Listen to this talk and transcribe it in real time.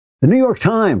The New York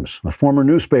Times, a former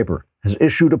newspaper, has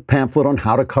issued a pamphlet on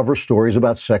how to cover stories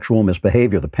about sexual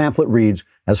misbehavior. The pamphlet reads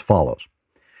as follows.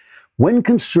 When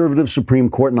conservative Supreme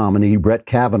Court nominee Brett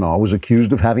Kavanaugh was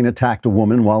accused of having attacked a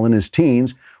woman while in his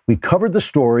teens, we covered the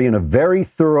story in a very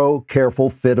thorough, careful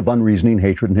fit of unreasoning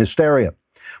hatred and hysteria.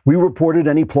 We reported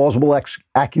any plausible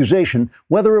accusation,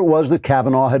 whether it was that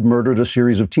Kavanaugh had murdered a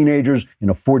series of teenagers in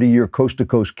a 40-year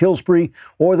coast-to-coast kill spree,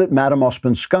 or that Madame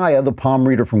Ospenskaya, the palm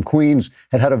reader from Queens,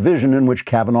 had had a vision in which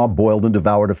Kavanaugh boiled and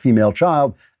devoured a female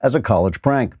child as a college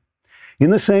prank.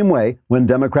 In the same way, when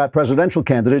Democrat presidential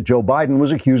candidate Joe Biden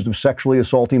was accused of sexually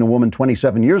assaulting a woman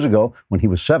 27 years ago when he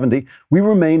was 70, we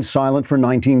remained silent for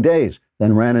 19 days,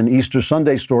 then ran an Easter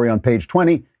Sunday story on page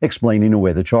 20 explaining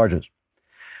away the charges.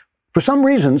 For some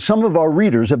reason, some of our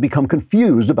readers have become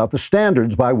confused about the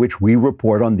standards by which we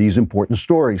report on these important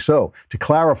stories. So, to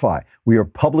clarify, we are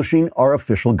publishing our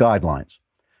official guidelines.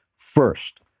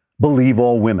 First, believe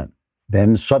all women.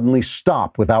 Then suddenly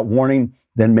stop without warning.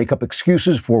 Then make up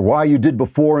excuses for why you did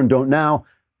before and don't now.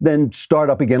 Then start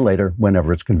up again later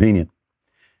whenever it's convenient.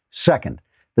 Second,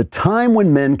 the time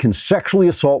when men can sexually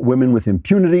assault women with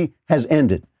impunity has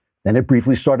ended. Then it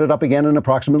briefly started up again in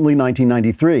approximately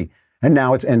 1993. And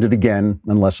now it's ended again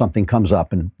unless something comes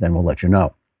up, and then we'll let you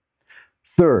know.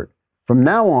 Third, from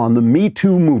now on, the Me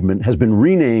Too movement has been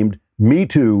renamed Me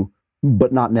Too,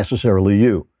 but not necessarily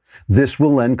you. This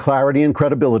will lend clarity and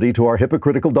credibility to our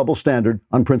hypocritical double standard,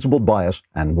 unprincipled bias,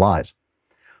 and lies.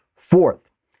 Fourth,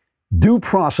 due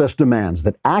process demands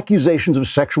that accusations of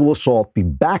sexual assault be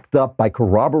backed up by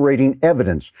corroborating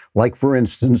evidence, like, for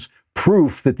instance,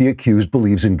 proof that the accused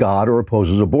believes in God or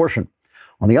opposes abortion.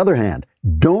 On the other hand,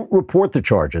 don't report the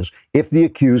charges if the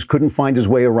accused couldn't find his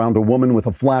way around a woman with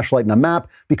a flashlight and a map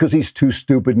because he's too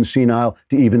stupid and senile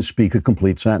to even speak a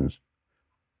complete sentence.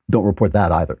 Don't report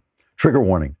that either. Trigger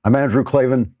warning. I'm Andrew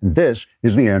Klavan, and this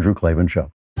is The Andrew Klavan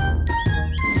Show. I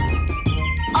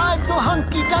feel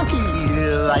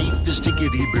hunky-dunky, life is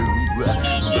tickety-boo.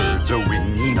 Birds are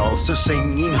winging, also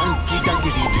singing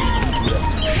hunky-dunky-doo.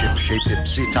 Ship-shaped,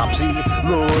 ipsy-topsy,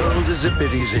 the world is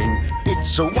zippity-zing.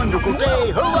 It's a wonderful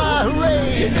day, hurrah,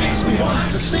 hooray! It makes me want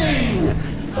to sing.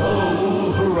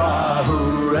 Oh, hurrah,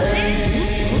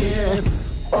 hooray!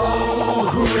 Oh,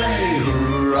 hooray,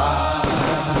 hurrah!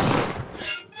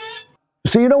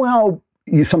 So you know how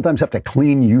you sometimes have to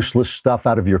clean useless stuff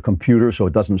out of your computer so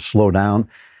it doesn't slow down?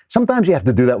 Sometimes you have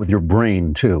to do that with your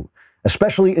brain, too,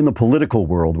 especially in the political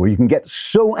world where you can get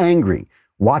so angry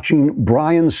watching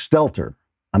Brian Stelter,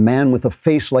 a man with a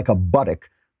face like a buttock,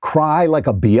 cry like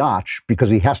a biatch because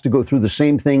he has to go through the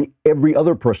same thing every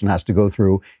other person has to go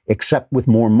through, except with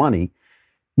more money.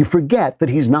 You forget that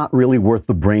he's not really worth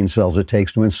the brain cells it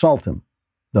takes to insult him,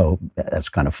 though that's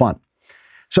kind of fun.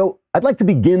 So I'd like to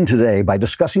begin today by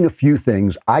discussing a few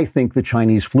things I think the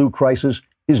Chinese flu crisis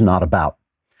is not about.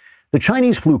 The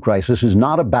Chinese flu crisis is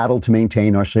not a battle to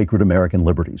maintain our sacred American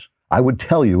liberties. I would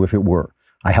tell you if it were.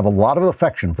 I have a lot of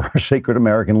affection for our sacred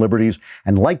American liberties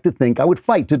and like to think I would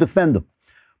fight to defend them.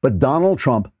 But Donald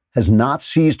Trump has not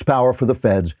seized power for the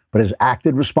feds, but has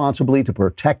acted responsibly to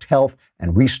protect health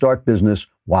and restart business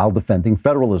while defending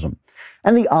federalism.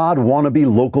 And the odd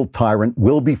wannabe local tyrant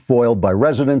will be foiled by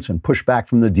residents and pushback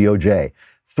from the DOJ.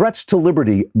 Threats to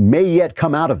liberty may yet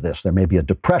come out of this. There may be a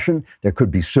depression. There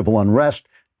could be civil unrest.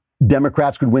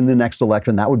 Democrats could win the next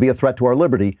election. That would be a threat to our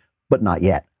liberty, but not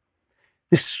yet.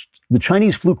 The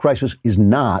Chinese flu crisis is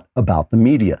not about the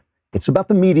media. It's about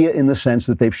the media in the sense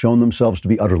that they've shown themselves to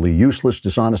be utterly useless,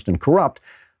 dishonest, and corrupt.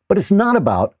 But it's not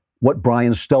about what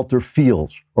Brian Stelter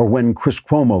feels, or when Chris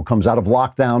Cuomo comes out of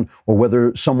lockdown, or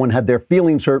whether someone had their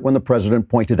feelings hurt when the president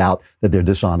pointed out that they're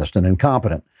dishonest and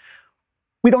incompetent.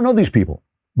 We don't know these people.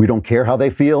 We don't care how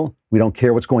they feel. We don't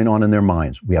care what's going on in their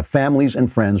minds. We have families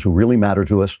and friends who really matter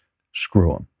to us.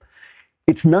 Screw them.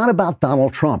 It's not about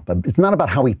Donald Trump. It's not about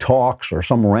how he talks or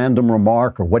some random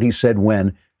remark or what he said when.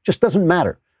 It just doesn't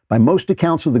matter. By most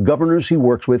accounts of the governors he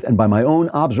works with and by my own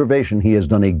observation, he has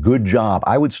done a good job,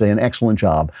 I would say an excellent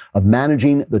job, of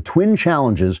managing the twin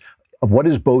challenges of what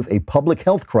is both a public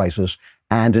health crisis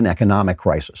and an economic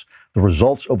crisis. The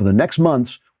results over the next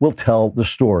months will tell the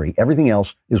story. Everything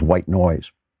else is white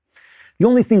noise. The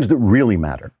only things that really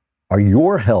matter are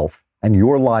your health and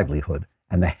your livelihood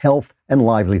and the health and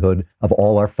livelihood of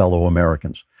all our fellow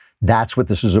Americans. That's what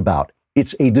this is about.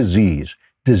 It's a disease.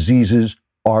 Diseases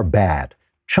are bad.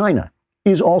 China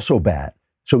is also bad.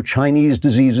 So Chinese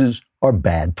diseases are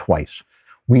bad twice.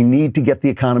 We need to get the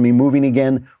economy moving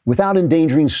again without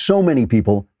endangering so many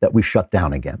people that we shut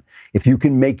down again. If you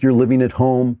can make your living at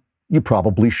home, you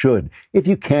probably should. If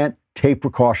you can't, take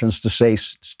precautions to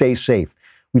stay safe.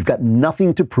 We've got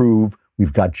nothing to prove.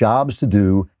 We've got jobs to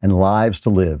do and lives to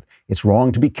live. It's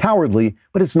wrong to be cowardly,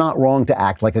 but it's not wrong to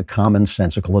act like a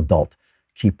commonsensical adult.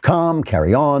 Keep calm,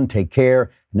 carry on, take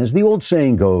care, and as the old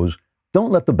saying goes,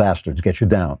 don't let the bastards get you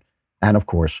down. And of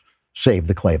course, save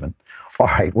the Klavan. All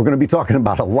right, we're going to be talking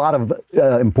about a lot of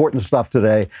important stuff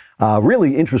today.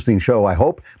 Really interesting show, I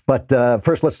hope. But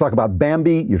first, let's talk about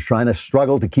Bambi. You're trying to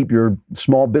struggle to keep your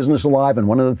small business alive, and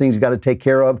one of the things you got to take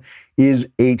care of is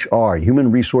HR,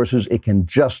 human resources. It can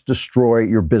just destroy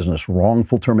your business.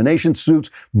 Wrongful termination suits,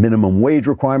 minimum wage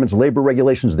requirements, labor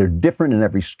regulations, they're different in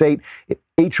every state.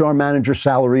 HR manager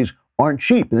salaries aren't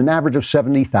cheap, an average of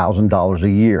 $70,000 a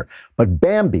year. But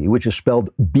Bambi, which is spelled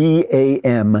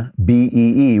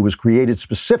B-A-M-B-E-E, was created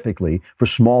specifically for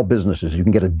small businesses. You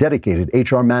can get a dedicated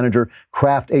HR manager,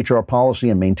 craft HR policy,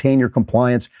 and maintain your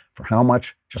compliance for how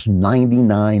much? Just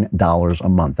 $99 a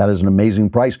month. That is an amazing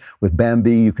price. With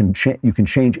Bambi, you can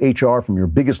change HR from your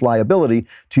biggest liability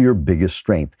to your biggest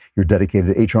strength. Your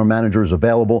dedicated HR manager is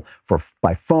available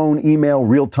by phone, email,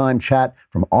 real-time chat,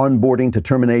 from onboarding to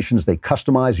terminations. They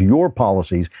customize your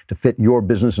policies to fit your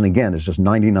business. And again, it's just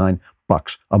 $99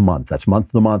 a month. That's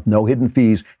month to month, no hidden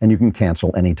fees, and you can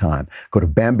cancel anytime. Go to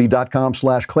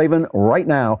Bambi.com/Klavan right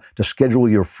now to schedule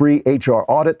your free HR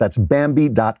audit. That's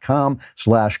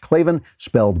Bambi.com/Klavan,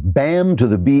 spelled BAM to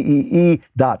the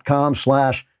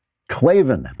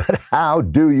BEE.com/Klavan. But how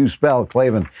do you spell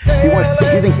Klavan?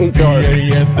 If you think HR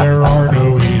is... there are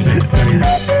no easy things.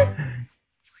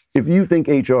 If you think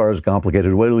HR is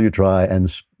complicated, wait till you try and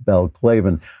spell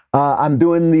Klavan. I'm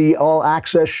doing the All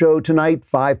Access show tonight,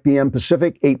 5 p.m.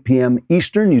 Pacific, 8 p.m.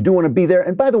 Eastern. You do want to be there.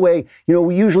 And by the way,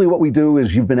 usually what we do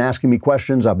is you've been asking me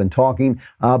questions. I've been talking.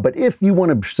 But if you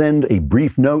want to send a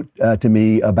brief note to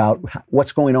me about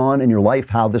what's going on in your life,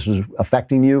 how this is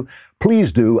affecting you,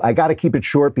 please do. I got to keep it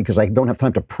short because I don't have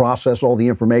time to process all the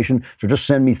information. So just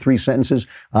send me 3 sentences.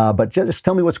 But just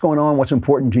tell me what's going on, what's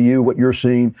important to you, what you're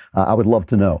seeing. I would love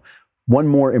to know. One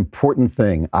more important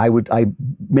thing. I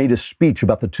made a speech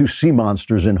about the 2 sea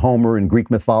monsters in Homer in Greek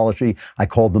mythology. I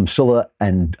called them Scylla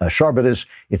and Charybdis.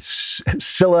 It's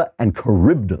Scylla and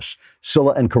Charybdis.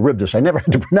 Scylla and Charybdis. I never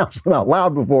had to pronounce them out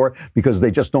loud before because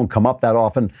they just don't come up that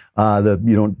often.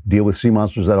 You don't deal with sea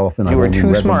monsters that often. You are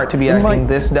too smart to be acting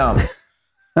this dumb.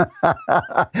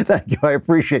 Thank you. I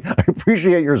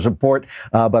appreciate your support.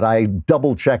 But I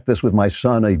double-checked this with my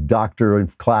son, a doctor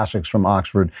of classics from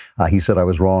Oxford. He said I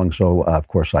was wrong. So, of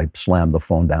course, I slammed the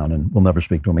phone down and we'll never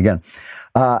speak to him again.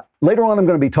 Later on, I'm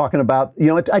going to be talking about,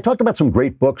 I talked about some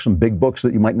great books, some big books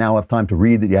that you might now have time to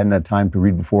read that you hadn't had time to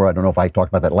read before. I don't know if I talked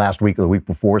about that last week or the week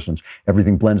before, since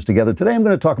everything blends together. Today, I'm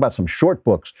going to talk about some short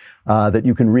books that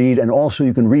you can read, and also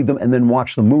you can read them and then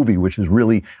watch the movie, which is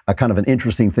really a kind of an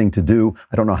interesting thing to do.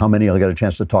 I don't know how many I'll get a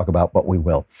chance to talk about, but we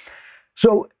will.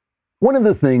 So one of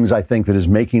the things I think that is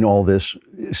making all this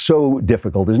so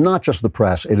difficult is not just the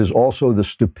press, it is also the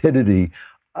stupidity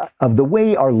of the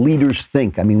way our leaders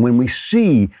think. I mean, when we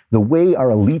see the way our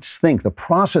elites think, the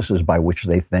processes by which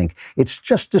they think, it's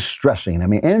just distressing. I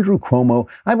mean, Andrew Cuomo,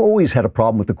 I've always had a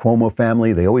problem with the Cuomo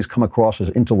family. They always come across as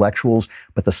intellectuals,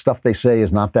 but the stuff they say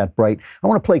is not that bright. I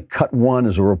want to play cut 1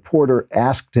 as a reporter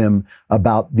asked him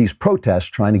about these protests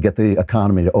trying to get the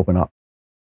economy to open up.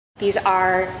 These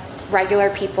are regular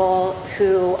people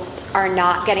who are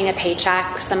not getting a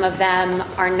paycheck. Some of them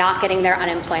are not getting their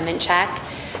unemployment check.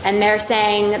 And they're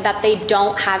saying that they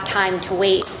don't have time to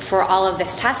wait for all of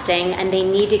this testing and they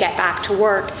need to get back to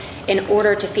work in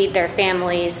order to feed their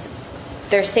families.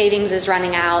 Their savings is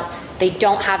running out. They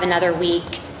don't have another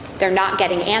week. They're not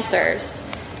getting answers.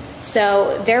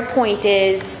 So their point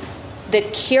is the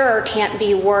cure can't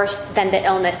be worse than the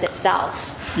illness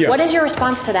itself. Yeah. What is your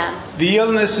response to them? The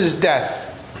illness is death.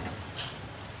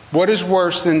 What is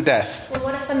worse than death? Well,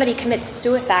 what if somebody commits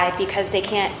suicide because they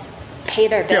can't pay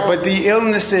their bills? Yeah, but the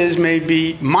illnesses may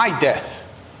be my death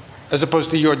as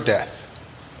opposed to your death.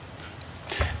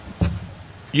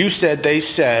 You said they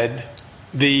said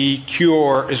the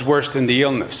cure is worse than the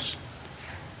illness.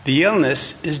 The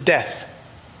illness is death.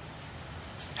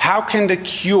 How can the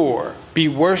cure be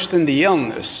worse than the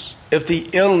illness if the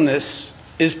illness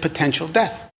is potential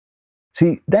death?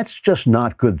 See, that's just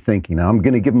not good thinking. Now, I'm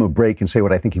going to give him a break and say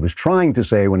what I think he was trying to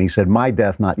say when he said my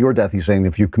death, not your death. He's saying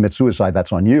if you commit suicide,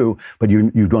 that's on you, but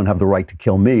you don't have the right to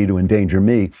kill me, to endanger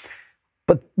me.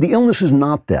 But the illness is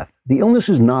not death. The illness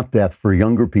is not death for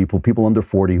younger people, people under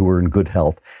 40 who are in good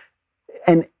health.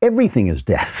 And everything is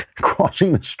death.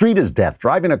 Crossing the street is death.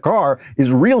 Driving a car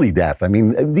is really death. I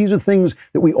mean, these are things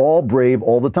that we all brave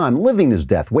all the time. Living is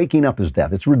death. Waking up is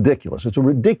death. It's ridiculous. It's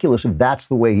ridiculous if that's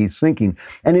the way he's thinking.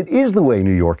 And it is the way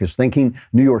New York is thinking.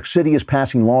 New York City is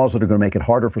passing laws that are going to make it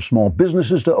harder for small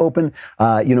businesses to open.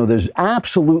 There's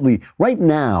absolutely, right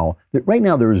now,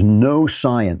 there is no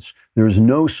science. There is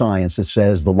no science that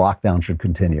says the lockdown should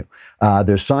continue.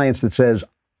 There's science that says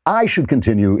I should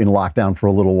continue in lockdown for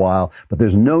a little while, but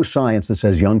there's no science that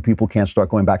says young people can't start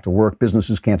going back to work,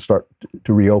 businesses can't start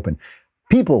to reopen.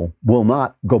 People will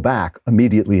not go back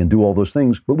immediately and do all those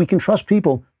things, but we can trust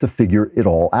people to figure it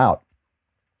all out.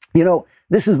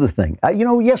 This is the thing.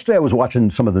 Yesterday I was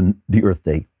watching some of the Earth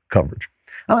Day coverage.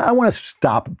 I want to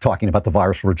stop talking about the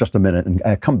virus for just a minute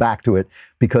and come back to it,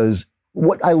 because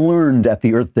what I learned at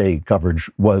the Earth Day coverage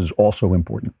was also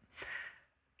important.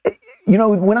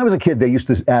 When I was a kid, they used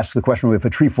to ask the question, if a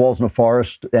tree falls in a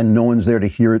forest and no one's there to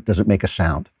hear it, does it make a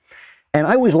sound? And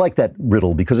I always liked that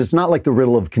riddle, because it's not like the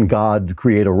riddle of can God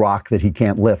create a rock that he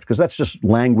can't lift, because that's just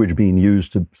language being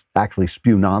used to actually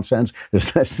spew nonsense.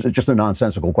 That's just a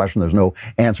nonsensical question. There's no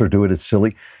answer to it. It's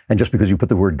silly. And just because you put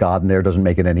the word God in there doesn't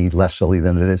make it any less silly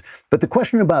than it is. But the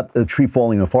question about a tree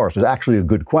falling in a forest is actually a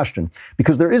good question,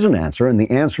 because there is an answer. And the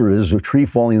answer is a tree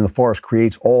falling in the forest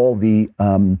creates all the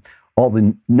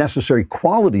necessary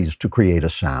qualities to create a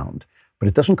sound, but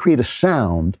it doesn't create a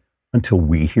sound until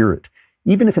we hear it.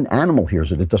 Even if an animal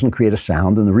hears it, it doesn't create a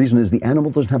sound, and the reason is the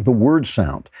animal doesn't have the word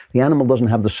sound. The animal doesn't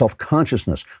have the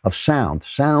self-consciousness of sound.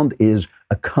 Sound is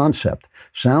a concept.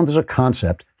 Sound is a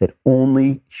concept that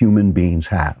only human beings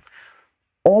have.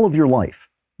 All of your life,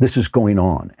 this is going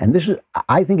on. And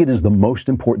I think it is the most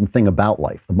important thing about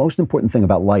life. The most important thing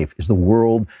about life is the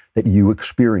world that you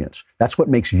experience. That's what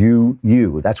makes you,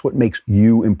 you. That's what makes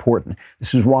you important.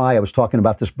 This is why I was talking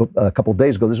about this a couple of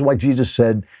days ago. This is why Jesus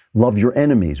said, love your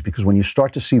enemies, because when you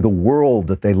start to see the world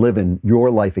that they live in,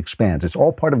 your life expands. It's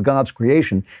all part of God's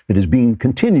creation that is being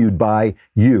continued by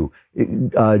you.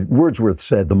 Wordsworth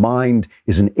said, the mind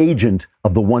is an agent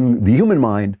of the human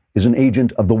mind is an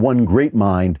agent of the one great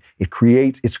mind. It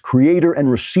creates its creator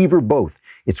and receiver both.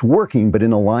 It's working, but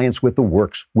in alliance with the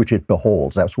works which it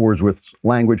beholds. That's Wordsworth's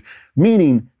language,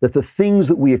 meaning that the things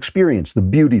that we experience, the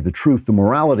beauty, the truth, the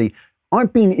morality,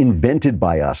 aren't being invented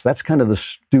by us. That's kind of the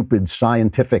stupid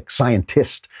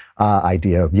scientist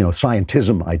idea,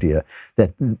 scientism idea,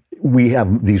 that we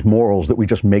have these morals that we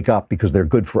just make up because they're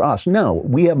good for us. No,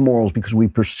 we have morals because we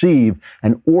perceive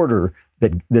an order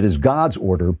that is God's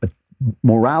order, but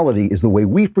morality is the way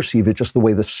we perceive it, just the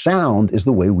way the sound is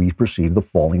the way we perceive the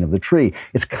falling of the tree.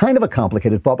 It's kind of a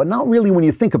complicated thought, but not really when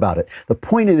you think about it. The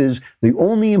point is, the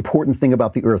only important thing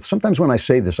about the earth, sometimes when I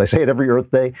say this, I say it every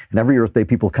Earth Day, and every Earth Day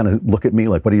people kind of look at me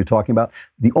like, what are you talking about?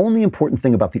 The only important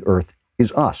thing about the earth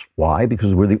is us. Why?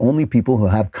 Because we're the only people who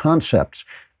have concepts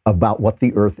about what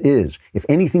the earth is. If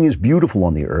anything is beautiful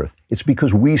on the earth, it's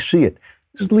because we see it.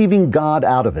 This is leaving God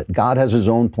out of it. God has his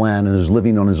own plan and is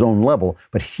living on his own level.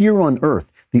 But here on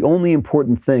earth, the only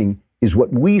important thing is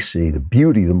what we see, the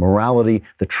beauty, the morality,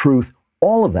 the truth.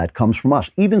 All of that comes from us.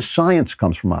 Even science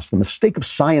comes from us. The mistake of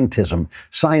scientism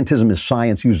is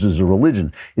science used as a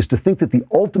religion, is to think that the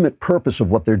ultimate purpose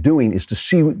of what they're doing is to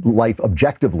see life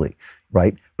objectively,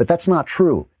 right? But that's not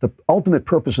true. The ultimate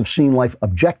purpose of seeing life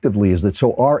objectively is that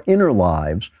so our inner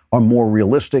lives are more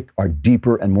realistic, are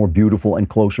deeper and more beautiful and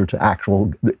closer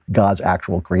to God's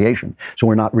actual creation. So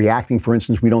we're not reacting, for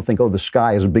instance, we don't think, oh, the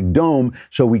sky is a big dome,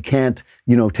 so we can't,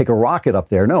 take a rocket up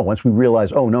there. No, once we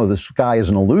realize, oh no, the sky is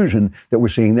an illusion that we're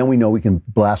seeing, then we know we can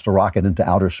blast a rocket into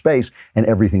outer space and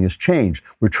everything has changed.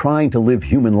 We're trying to live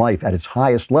human life at its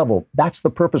highest level. That's the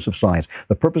purpose of science.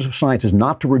 The purpose of science is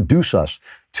not to reduce us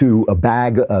to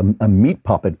a meat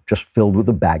puppet just filled with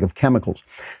a bag of chemicals.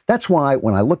 That's why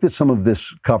when I looked at some of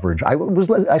this coverage, I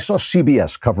saw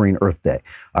CBS covering Earth Day.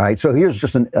 All right, so here's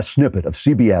just a snippet of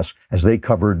CBS as they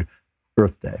covered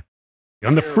Earth Day.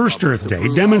 On the first Earth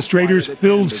Day, demonstrators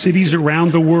filled cities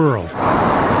around the world.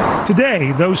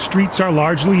 Today, those streets are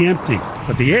largely empty,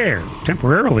 but the air,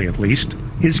 temporarily at least,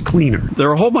 is cleaner. There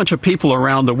are a whole bunch of people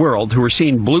around the world who are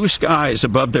seeing blue skies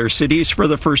above their cities for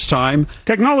the first time.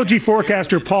 Technology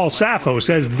forecaster Paul Sappho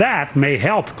says that may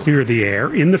help clear the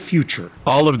air in the future.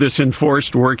 All of this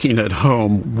enforced working at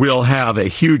home will have a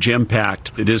huge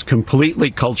impact. It is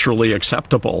completely culturally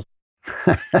acceptable.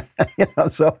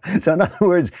 So in other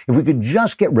words, if we could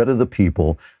just get rid of the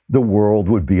people, the world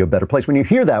would be a better place. When you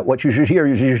hear that, what you should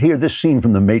hear this scene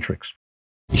from The Matrix.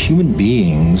 Human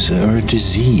beings are a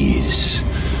disease,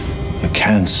 a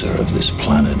cancer of this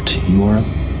planet. You are a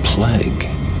plague,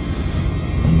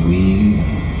 and we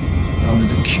are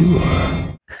the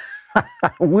cure.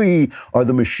 We are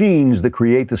the machines that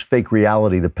create this fake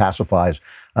reality that pacifies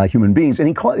human beings.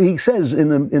 And he says in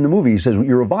the movie, he says,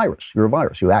 you're a virus. You're a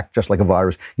virus. You act just like a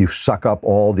virus. You suck up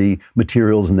all the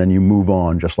materials and then you move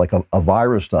on just like a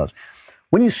virus does.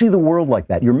 When you see the world like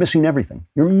that, you're missing everything.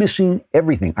 You're missing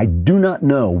everything. I do not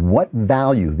know what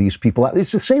value these people have.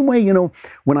 It's the same way,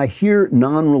 when I hear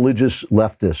non-religious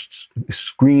leftists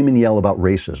scream and yell about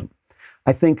racism,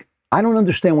 I think, I don't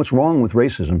understand what's wrong with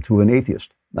racism to an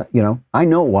atheist. I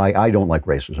know why I don't like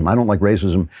racism. I don't like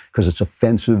racism because it's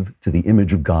offensive to the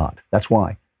image of God. That's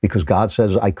why. Because God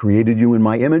says, I created you in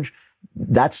my image.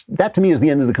 That to me is the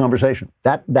end of the conversation.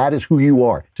 That is who you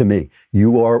are to me.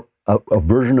 You are a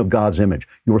version of God's image.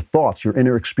 Your thoughts, your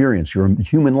inner experience, your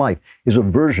human life is a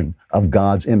version of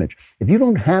God's image. If you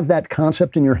don't have that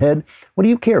concept in your head, what do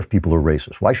you care if people are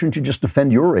racist? Why shouldn't you just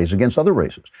defend your race against other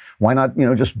races? Why not,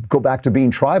 just go back to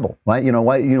being tribal? Why,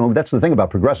 that's the thing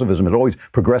about progressivism. It always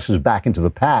progresses back into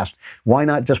the past. Why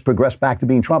not just progress back to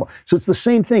being tribal? So it's the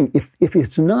same thing. If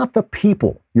it's not the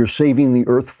people you're saving the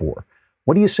earth for,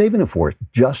 what are you saving it for? It's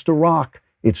just a rock.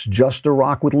 It's just a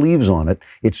rock with leaves on it.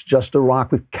 It's just a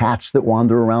rock with cats that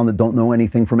wander around that don't know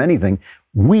anything from anything.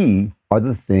 We are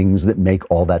the things that make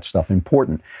all that stuff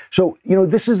important. So,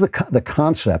 this is the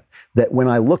concept that when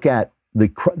I look at the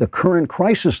current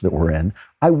crisis that we're in,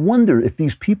 I wonder if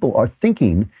these people are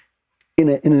thinking in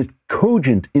a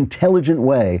cogent, intelligent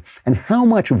way, and how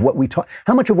much of what we're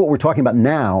talking about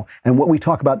now and what we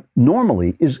talk about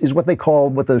normally is what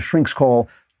the shrinks call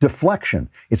deflection.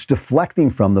 It's deflecting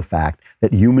from the fact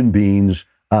that human beings,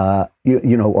 die,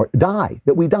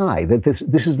 that we die, that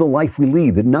this is the life we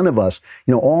lead, that none of us,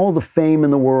 all the fame in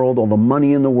the world, all the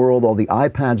money in the world, all the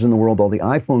iPads in the world, all the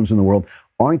iPhones in the world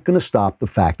aren't going to stop the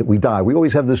fact that we die. We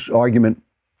always have this argument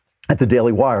at the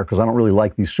Daily Wire, because I don't really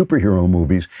like these superhero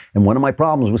movies. And one of my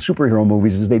problems with superhero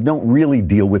movies is they don't really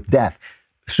deal with death.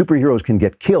 Superheroes can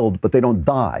get killed, but they don't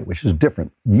die, which is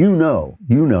different. You know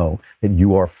that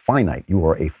you are finite. You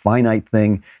are a finite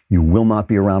thing. You will not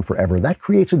be around forever. That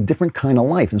creates a different kind of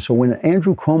life. And so when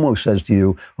Andrew Cuomo says to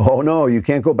you, oh no, you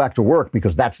can't go back to work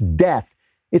because that's death,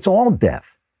 it's all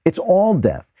death. It's all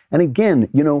death. And again,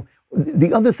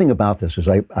 the other thing about this is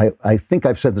I think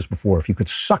I've said this before, if you could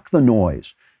suck the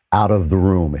noise out of the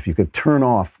room, if you could turn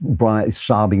off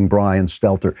sobbing Brian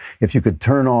Stelter, if you could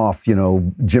turn off,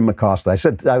 Jim Acosta. I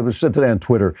said today on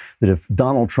Twitter that if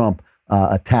Donald Trump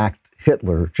attacked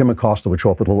Hitler, Jim Acosta would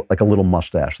show up with a little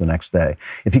mustache the next day.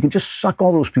 If you can just suck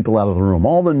all those people out of the room,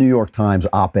 all the New York Times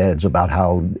op-eds about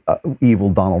how evil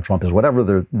Donald Trump is,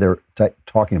 whatever they're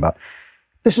talking about,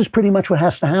 this is pretty much what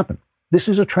has to happen. This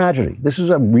is a tragedy. This is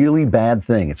a really bad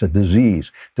thing. It's a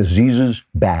disease. Disease is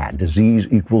bad. Disease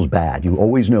equals bad. You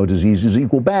always know diseases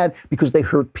equal bad because they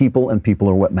hurt people, and people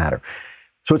are what matter.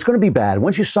 So it's going to be bad.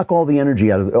 Once you suck all the energy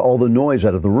out of all the noise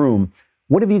out of the room,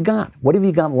 what have you got? What have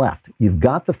you got left? You've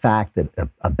got the fact that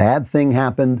a bad thing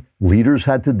happened. Leaders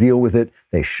had to deal with it.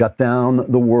 They shut down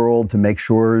the world to make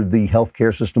sure the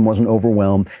healthcare system wasn't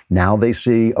overwhelmed. Now they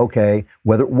see, okay,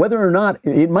 whether or not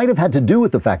it might have had to do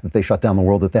with the fact that they shut down the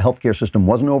world, that the healthcare system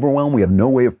wasn't overwhelmed. We have no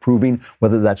way of proving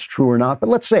whether that's true or not. But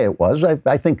let's say it was.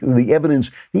 I think the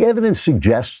evidence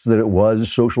suggests that it was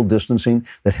social distancing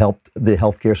that helped the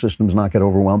healthcare systems not get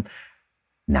overwhelmed.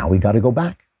 Now we got to go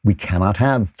back. We cannot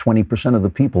have 20% of the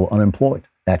people unemployed.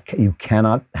 You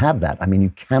cannot have that. I mean,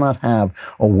 you cannot have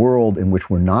a world in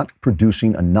which we're not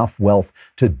producing enough wealth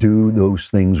to do those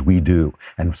things we do.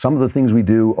 And some of the things we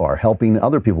do are helping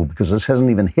other people, because this hasn't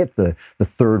even hit the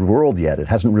third world yet. It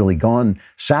hasn't really gone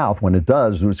south. When it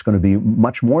does, it's going to be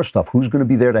much more stuff. Who's going to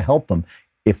be there to help them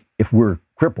if we're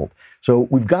crippled? So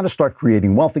we've got to start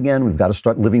creating wealth again. We've got to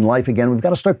start living life again. We've got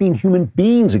to start being human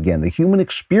beings again. The human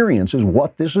experience is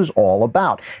what this is all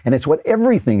about. And it's what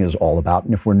everything is all about.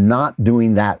 And if we're not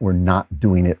doing that, we're not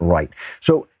doing it right.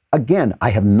 So again,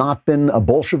 I have not been a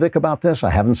Bolshevik about this. I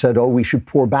haven't said, oh, we should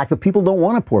pour back. The people don't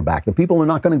want to pour back. The people are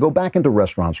not going to go back into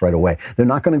restaurants right away. They're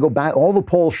not going to go back. All the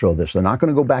polls show this. They're not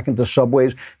going to go back into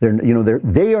subways.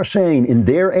 They are saying in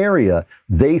their area,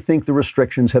 they think the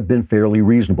restrictions have been fairly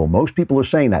reasonable. Most people are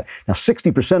saying that. Now,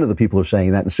 60% of the people are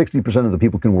saying that, and 60% of the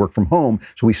people can work from home.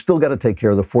 So we still got to take care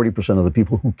of the 40% of the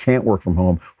people who can't work from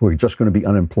home, who are just going to be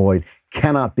unemployed.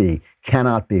 Cannot be.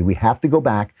 We have to go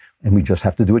back, and we just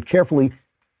have to do it carefully.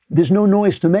 There's no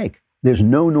noise to make. There's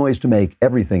no noise to make.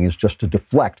 Everything is just to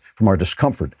deflect from our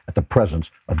discomfort at the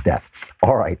presence of death.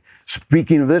 All right.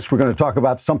 Speaking of this, we're going to talk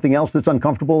about something else that's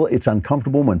uncomfortable. It's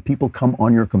uncomfortable when people come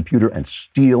on your computer and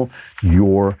steal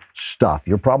your stuff.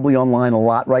 You're probably online a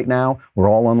lot right now. We're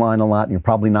all online a lot, and you're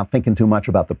probably not thinking too much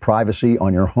about the privacy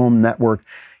on your home network.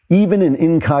 Even in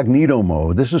incognito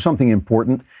mode, this is something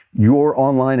important. Your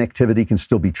online activity can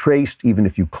still be traced. Even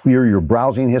if you clear your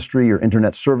browsing history, your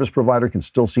internet service provider can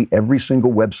still see every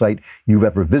single website you've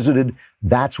ever visited.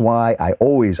 That's why I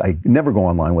never go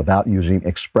online without using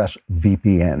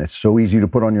ExpressVPN. It's so easy to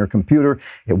put on your computer.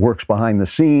 It works behind the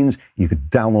scenes. You could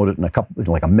download it in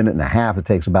like a minute and a half it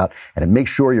takes about, and it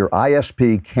makes sure your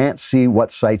ISP can't see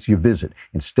what sites you visit.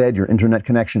 Instead, your internet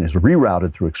connection is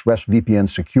rerouted through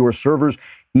ExpressVPN's secure servers.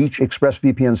 Each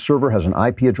ExpressVPN server has an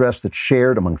IP address that's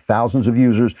shared among thousands of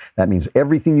users. That means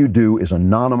everything you do is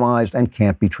anonymized and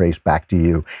can't be traced back to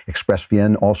you.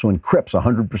 ExpressVPN also encrypts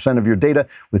 100% of your data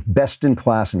with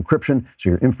best-in-class encryption, so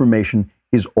your information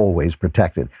is always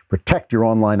protected. Protect your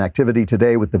online activity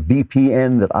today with the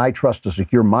VPN that I trust to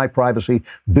secure my privacy.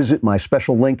 Visit my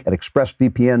special link at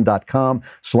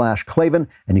expressvpn.com/Klavan,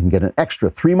 and you can get an extra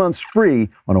 3 months free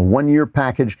on a 1-year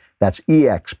package. That's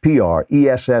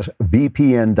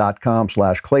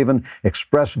expressvpn.com/Klavan,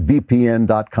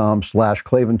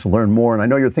 expressvpn.com/Klavan to learn more. And I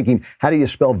know you're thinking, how do you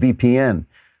spell VPN?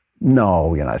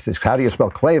 No, it's how do you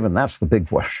spell Klavan? That's the big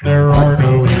question. There are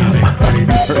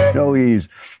no E's.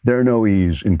 There are no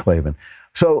E's in Klavan.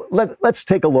 So let's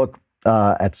take a look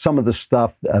at some of the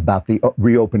stuff about the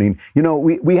reopening.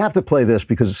 We have to play this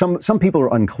because some people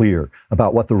are unclear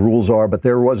about what the rules are, but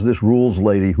there was this rules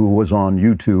lady who was on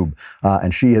YouTube,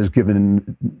 and she has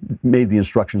made the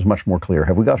instructions much more clear.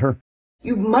 Have we got her?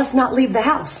 You must not leave the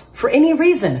house for any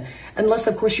reason, unless,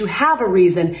 of course, you have a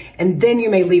reason, and then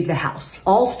you may leave the house.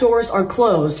 All stores are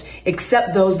closed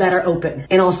except those that are open.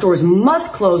 And all stores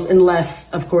must close unless,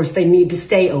 of course, they need to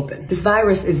stay open. This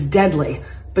virus is deadly,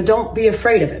 but don't be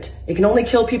afraid of it. It can only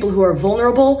kill people who are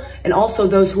vulnerable and also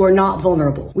those who are not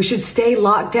vulnerable. We should stay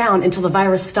locked down until the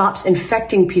virus stops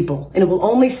infecting people. And it will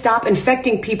only stop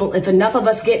infecting people if enough of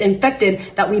us get infected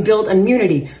that we build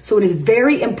immunity. So it is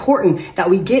very important that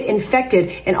we get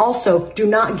infected and also do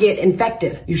not get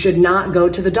infected. You should not go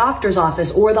to the doctor's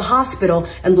office or the hospital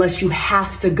unless you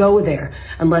have to go there.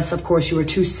 Unless, of course, you are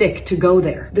too sick to go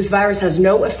there. This virus has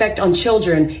no effect on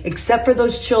children except for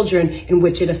those children in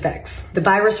which it affects. The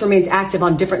virus remains active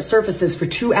on different surfaces for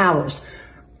 2 hours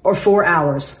or 4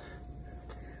 hours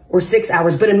or 6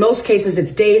 hours, but in most cases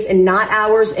it's days and not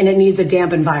hours, and it needs a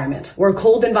damp environment or a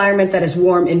cold environment that is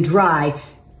warm and dry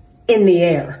in the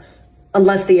air,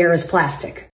 unless the air is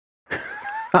plastic.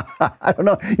 I don't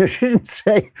know. She didn't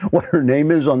say what her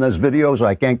name is on this video, so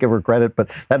I can't give her credit, but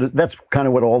that's kind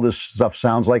of what all this stuff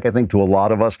sounds like, I think, to a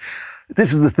lot of us.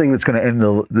 This is the thing that's going to end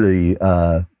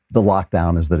the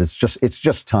lockdown, is that it's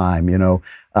just time.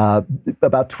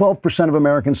 About 12% of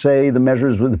Americans say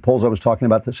the polls I was talking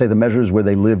about, say the measures where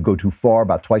they live go too far.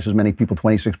 About twice as many people,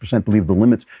 26%, believe the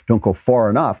limits don't go far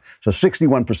enough. So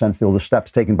 61% feel the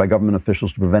steps taken by government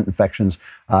officials to prevent infections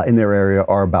in their area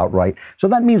are about right. So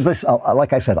that means this,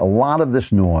 like I said, a lot of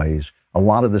this noise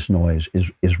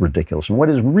is ridiculous. And what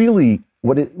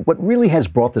really has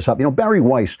brought this up, Barry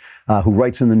Weiss, who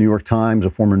writes in the New York Times, a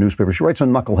former newspaper, she writes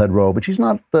on Knucklehead Row, but she's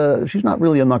not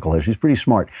really a knucklehead. She's pretty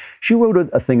smart. She wrote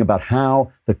a thing about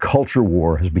how the culture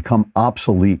war has become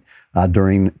obsolete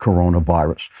during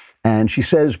coronavirus. And she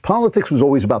says politics was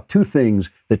always about two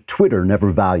things that Twitter never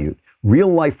valued: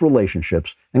 real-life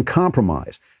relationships and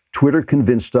compromise. Twitter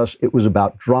convinced us it was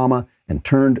about drama and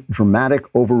turned dramatic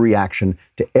overreaction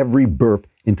to every burp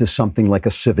into something like a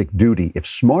civic duty. If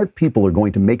smart people are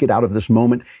going to make it out of this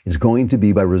moment, it's going to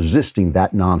be by resisting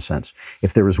that nonsense.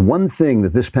 If there is one thing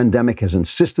that this pandemic has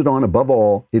insisted on above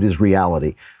all, it is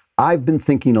reality. I've been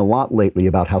thinking a lot lately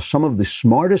about how some of the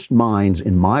smartest minds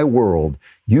in my world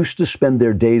used to spend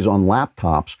their days on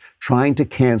laptops trying to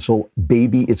cancel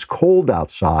 "Baby, It's Cold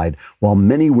Outside," while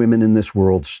many women in this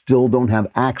world still don't have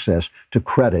access to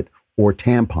credit or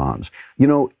tampons.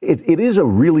 It is a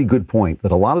really good point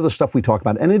that a lot of the stuff we talk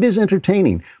about, and it is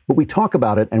entertaining, but we talk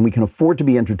about it and we can afford to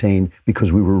be entertained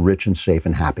because we were rich and safe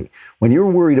and happy. When you're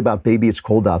worried about "Baby, It's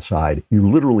Cold Outside," you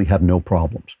literally have no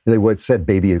problems. They said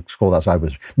 "Baby, It's Cold Outside"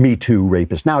 was Me Too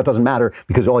rapist. Now it doesn't matter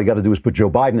because all you got to do is put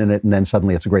Joe Biden in it and then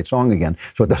suddenly it's a great song again.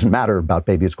 So it doesn't matter about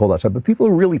 "Baby, It's Cold Outside," but people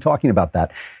are really talking about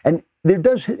that. And there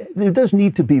does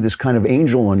need to be this kind of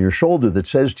angel on your shoulder that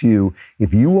says to you,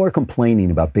 if you are complaining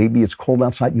about "Baby, It's Cold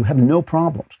Outside," you have no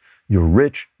problems. You're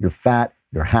rich, you're fat,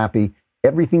 you're happy,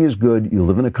 everything is good. You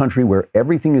live in a country where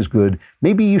everything is good.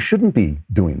 Maybe you shouldn't be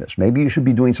doing this. Maybe you should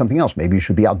be doing something else. Maybe you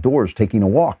should be outdoors taking a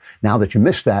walk. Now that you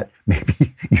missed that,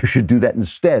 maybe you should do that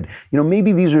instead.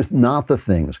 Maybe these are not the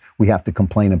things we have to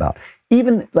complain about.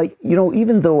 Even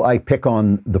though I pick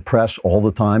on the press all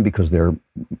the time because they're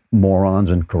morons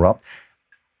and corrupt,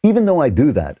 even though I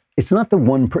do that, it's not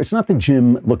it's not the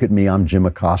Jim, look at me, I'm Jim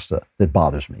Acosta that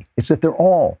bothers me. It's that they're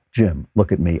all Jim,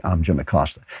 look at me, I'm Jim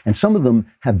Acosta. And some of them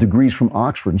have degrees from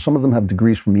Oxford, and some of them have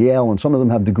degrees from Yale, and some of them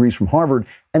have degrees from Harvard,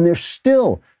 and they're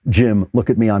still Jim,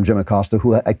 look at me, I'm Jim Acosta,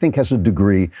 who I think has a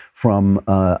degree from,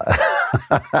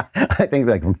 I think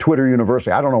like from Twitter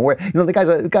University. I don't know where.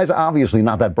 The guy's obviously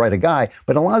not that bright a guy,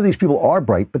 but a lot of these people are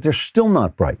bright, but they're still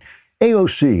not bright.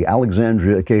 AOC,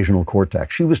 Alexandria Occasional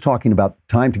Cortex, she was talking about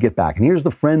time to get back. And here's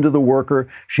the friend of the worker.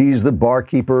 She's the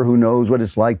barkeeper who knows what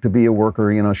it's like to be a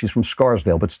worker. She's from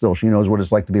Scarsdale, but still she knows what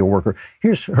it's like to be a worker.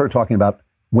 Here's her talking about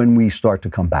when we start to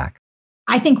come back.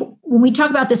 I think when we talk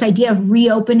about this idea of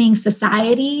reopening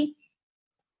society,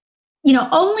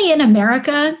 only in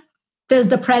America does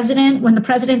when the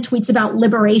president tweets about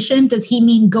liberation, does he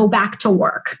mean go back to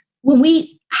work? When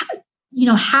we,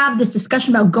 have this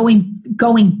discussion about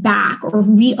going back or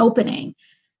reopening,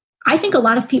 I think a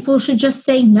lot of people should just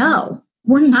say, no,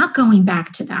 we're not going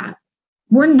back to that.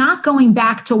 We're not going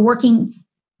back to working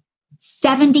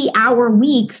 70-hour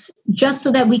weeks just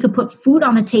so that we could put food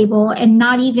on the table and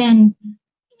not even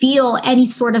feel any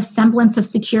sort of semblance of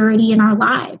security in our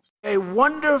lives. A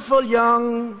wonderful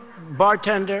young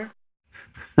bartender.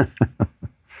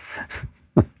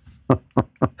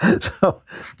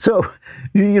 So,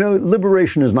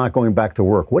 liberation is not going back to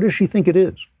work. What does she think it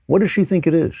is? What does she think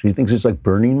it is? She thinks it's like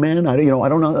Burning Man. I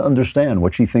don't understand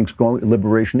what she thinks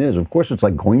liberation is. Of course, it's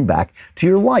like going back to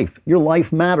your life. Your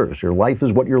life matters. Your life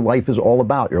is what your life is all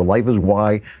about. Your life is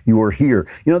why you are here.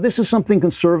 This is something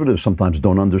conservatives sometimes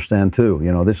don't understand too.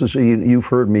 You've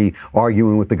heard me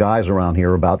arguing with the guys around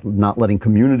here about not letting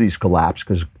communities collapse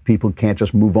because people can't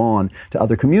just move on to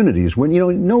other communities. When,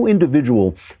 no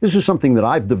individual, this is something that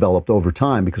I've developed over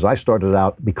time because I started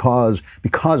out because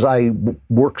I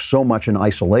work so much in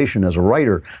isolation as a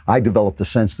writer, I developed a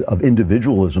sense of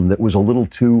individualism that was a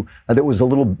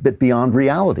little bit beyond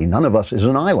reality. None of us is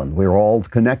an island. We're all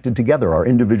connected together. Our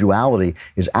individuality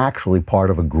is actually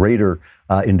part of a greater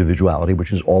individuality,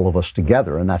 which is all of us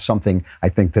together. And that's something I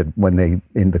think that when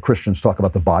the Christians talk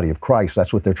about the body of Christ,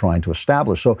 that's what they're trying to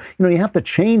establish. So, you have to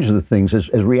change the things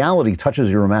as reality touches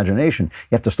your imagination.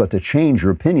 You have to start to change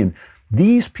your opinion.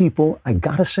 These people, I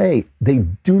gotta say, they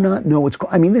do not know what's going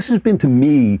on. I mean, this has been to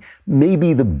me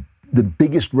maybe the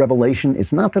biggest revelation.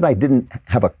 It's not that I didn't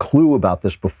have a clue about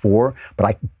this before, but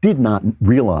I did not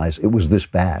realize it was this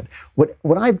bad.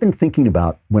 What I've been thinking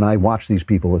about when I watch these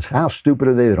people is how stupid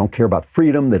are they? They don't care about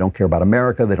freedom. They don't care about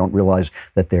America. They don't realize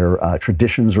that their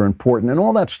traditions are important, and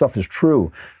all that stuff is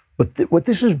true. But what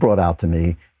this has brought out to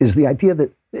me is the idea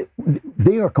that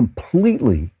they are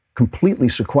completely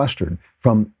sequestered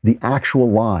from the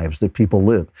actual lives that people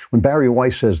live. When Barry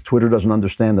Weiss says Twitter doesn't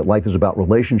understand that life is about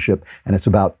relationship and it's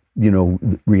about,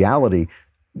 reality,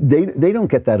 they don't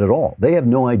get that at all. They have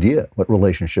no idea what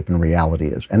relationship and reality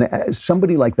is. And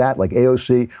somebody like that, like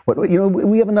AOC,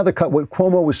 we have another cut. What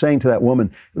Cuomo was saying to that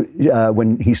woman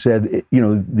when he said,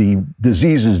 the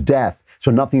disease is death,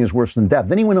 so nothing is worse than death.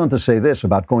 Then he went on to say this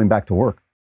about going back to work.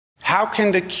 How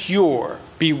can the cure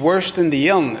be worse than the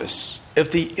illness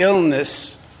if the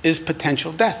illness is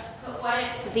potential death? But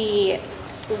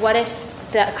what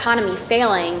if the economy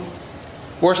failing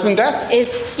worse than death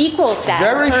equals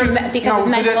death? Because of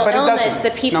mental illness,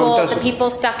 the people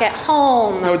stuck at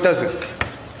home. No, it doesn't.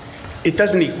 It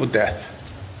doesn't equal death.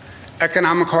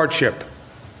 Economic hardship,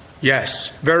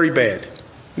 yes, very bad.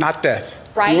 Not death.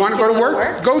 Right? You want to go to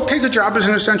work? Go take a job as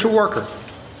an essential worker.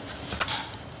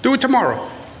 Do it tomorrow.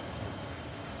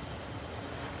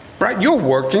 Right? You're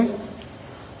working.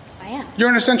 I am. You're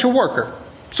an essential worker.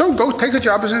 So go take a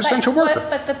job as an essential worker.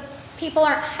 But the people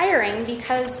aren't hiring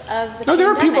because of the pandemic. No, there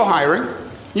are people hiring.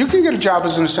 You can get a job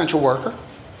as an essential worker.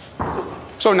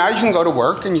 So now you can go to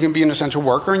work and you can be an essential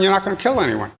worker and you're not going to kill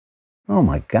anyone. Oh,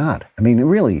 my God. I mean,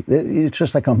 really, it's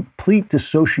just like a complete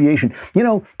dissociation.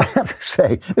 I have to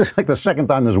say, it's like the second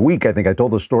time this week, I think I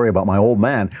told the story about my old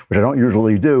man, which I don't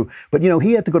usually do. But,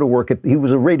 he had to go to work he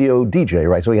was a radio DJ,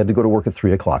 right? So he had to go to work at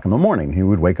 3 o'clock in the morning. He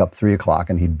would wake up 3 o'clock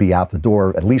and he'd be out the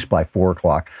door at least by 4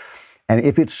 o'clock. And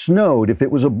if it snowed, if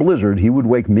it was a blizzard, he would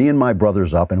wake me and my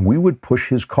brothers up and we would push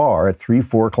his car at 3,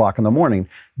 4 o'clock in the morning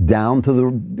down to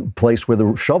the place where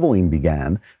the shoveling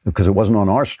began, because it wasn't on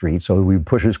our street. So we'd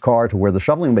push his car to where the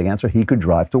shoveling began so he could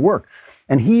drive to work.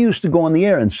 And he used to go on the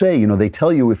air and say, they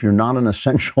tell you if you're not an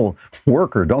essential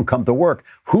worker, don't come to work.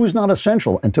 Who's not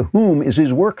essential and to whom is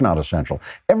his work not essential?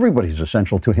 Everybody's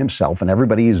essential to himself and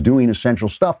everybody is doing essential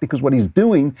stuff because what he's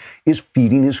doing is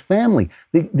feeding his family.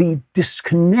 The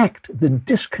disconnect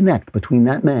between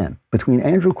that man between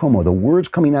Andrew Cuomo, the words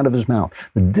coming out of his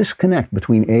mouth, the disconnect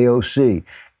between AOC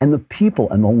and the people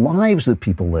and the lives that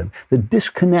people live, the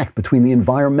disconnect between the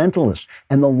environmentalists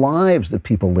and the lives that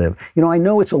people live. You know, I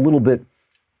know it's a little bit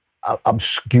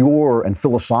obscure and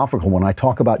philosophical when I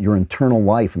talk about your internal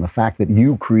life and the fact that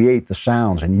you create the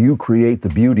sounds and you create the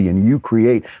beauty and you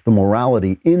create the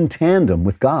morality in tandem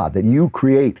with God, that you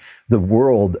create the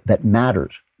world that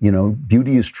matters. You know,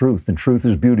 beauty is truth and truth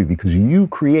is beauty because you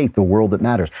create the world that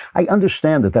matters. I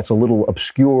understand that that's a little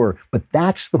obscure, but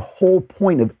that's the whole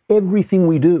point of everything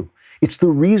we do. It's the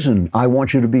reason I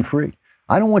want you to be free.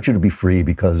 I don't want you to be free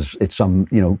because it's some,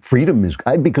 you know,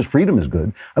 because freedom is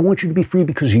good. I want you to be free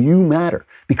because you matter.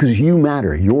 Because you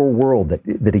matter. Your world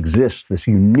that exists, this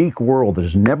unique world that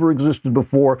has never existed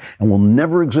before and will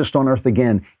never exist on Earth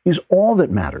again, is all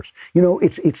that matters. You know,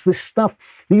 it's this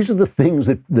stuff. These are the things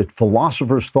that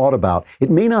philosophers thought about. It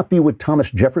may not be what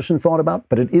Thomas Jefferson thought about,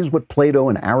 but it is what Plato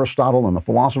and Aristotle and the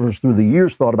philosophers through the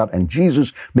years thought about, and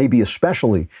Jesus maybe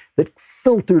especially, that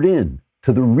filtered in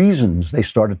to the reasons they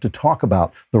started to talk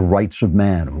about the rights of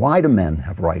man. Why do men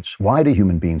have rights? Why do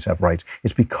human beings have rights?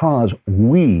 It's because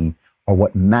we are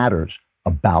what matters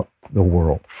about the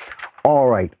world. All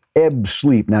right, ebb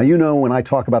sleep. Now, you know, when I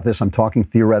talk about this, I'm talking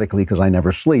theoretically because I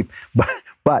never sleep.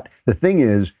 But the thing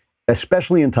is,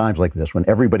 especially in times like this when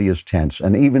everybody is tense,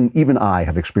 and even I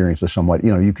have experienced this somewhat,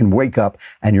 you know, you can wake up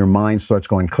and your mind starts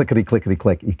going clickety, clickety,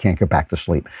 click. You can't get back to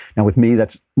sleep. Now, with me,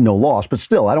 that's no loss, but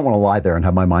still, I don't want to lie there and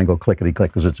have my mind go clickety,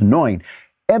 click because it's annoying.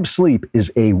 Ebb sleep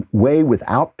is a way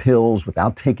without pills,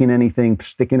 without taking anything,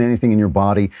 sticking anything in your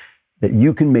body, that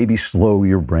you can maybe slow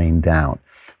your brain down.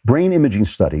 Brain imaging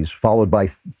studies, followed by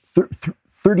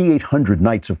 3,800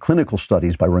 nights of clinical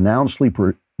studies by renowned sleep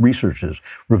researchers,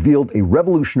 revealed a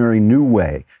revolutionary new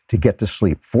way to get to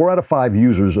sleep. 4 out of 5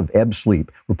 users of Ebb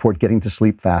Sleep report getting to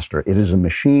sleep faster. It is a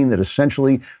machine that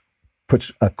essentially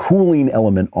puts a cooling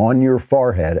element on your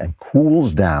forehead and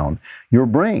cools down your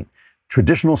brain.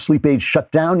 Traditional sleep aids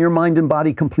shut down your mind and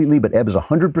body completely, but Ebb is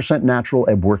 100% natural.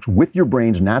 Ebb works with your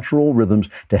brain's natural rhythms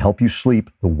to help you sleep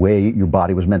the way your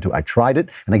body was meant to. I tried it,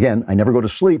 and again, I never go to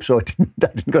sleep, so I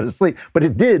didn't go to sleep. But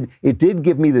it did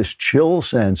give me this chill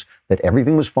sense that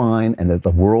everything was fine and that the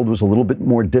world was a little bit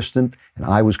more distant, and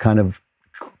I was kind of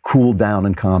cool down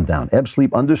and calm down. Ebb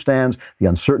Sleep understands the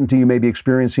uncertainty you may be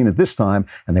experiencing at this time,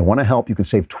 and they want to help. You can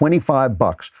save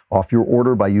 $25 off your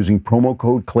order by using promo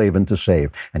code Klavan to save.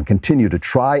 And continue to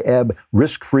try Ebb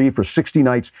risk-free for 60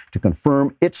 nights to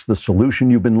confirm it's the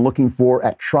solution you've been looking for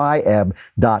at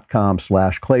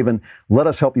tryebb.com/Klavan. Let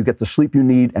us help you get the sleep you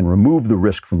need and remove the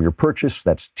risk from your purchase.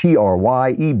 That's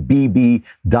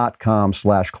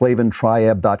tryebb.com/Klavan,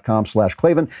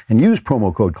 tryebb.com/Klavan, and use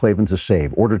promo code Klavan to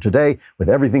save. Order today. With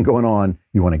everything going on,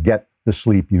 you want to get the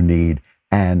sleep you need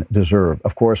and deserve.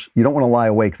 Of course, you don't want to lie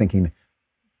awake thinking,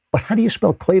 but how do you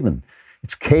spell Klavan?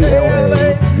 It's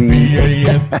K-L-A-V.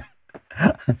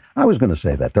 I was going to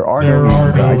say that. There are no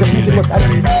I just make it look.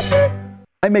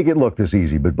 I make it look this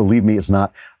easy, but believe me, it's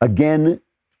not. Again,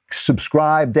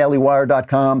 subscribe,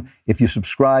 dailywire.com. If you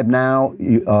subscribe now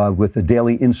with the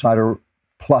Daily Insider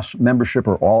Plus membership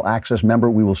or all access member,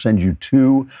 we will send you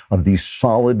 2 of these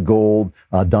solid gold,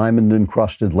 diamond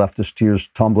encrusted leftist tears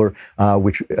tumbler,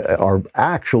 which are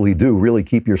actually do really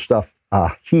keep your stuff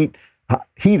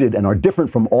heated and are different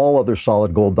from all other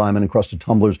solid gold diamond encrusted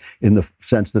tumblers in the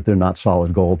sense that they're not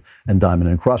solid gold and diamond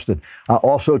encrusted.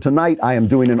 Also tonight, I am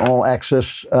doing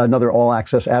another all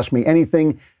access Ask Me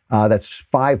Anything. That's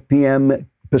 5 p.m.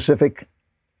 Pacific,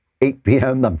 8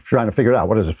 p.m. I'm trying to figure it out.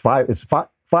 What is it?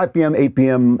 5 p.m., 8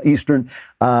 p.m. Eastern.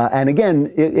 And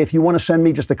again, if you want to send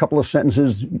me just a couple of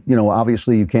sentences, you know,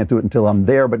 obviously you can't do it until I'm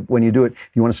there, but when you do it,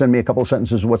 if you want to send me a couple of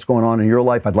sentences of what's going on in your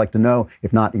life, I'd like to know.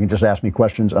 If not, you can just ask me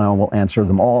questions and I will answer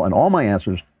them all. And all my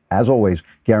answers, as always,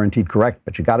 guaranteed correct,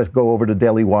 but you got to go over to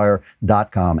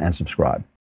dailywire.com and subscribe.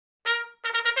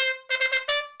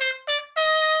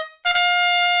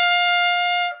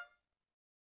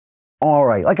 All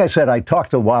right. Like I said, I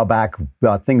talked a while back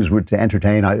about things to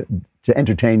entertain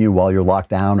you while you're locked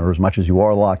down, or as much as you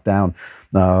are locked down.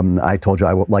 I told you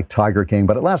I like Tiger King,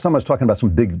 but last time I was talking about some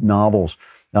big novels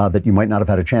that you might not have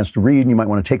had a chance to read, and you might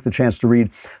want to take the chance to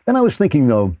read. Then I was thinking,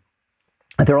 though,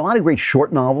 that there are a lot of great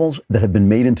short novels that have been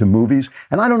made into movies,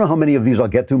 and I don't know how many of these I'll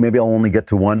get to. Maybe I'll only get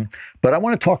to one, but I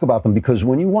want to talk about them because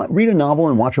when you read a novel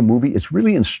and watch a movie, it's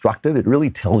really instructive. It really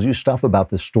tells you stuff about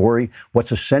the story,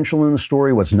 what's essential in the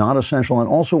story, what's not essential, and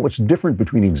also what's different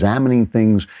between examining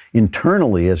things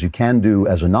internally, as you can do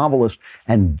as a novelist,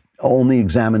 and only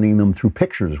examining them through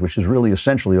pictures, which is really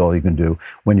essentially all you can do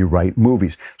when you write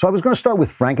movies. So I was going to start with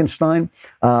Frankenstein.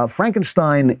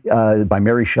 Frankenstein by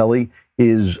Mary Shelley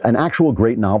is an actual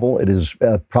great novel. It is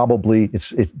probably,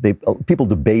 people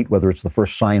debate whether it's the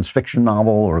first science fiction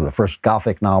novel or the first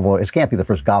Gothic novel. It can't be the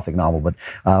first Gothic novel, but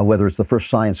whether it's the first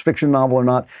science fiction novel or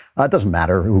not, it doesn't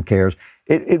matter. Who cares?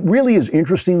 It really is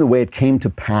interesting the way it came to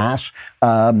pass.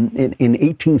 In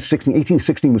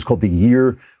 1816 was called the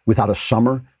Year Without a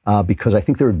Summer because I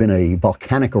think there had been a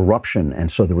volcanic eruption,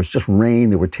 and so there was just rain.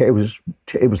 There were it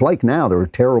was like now. There were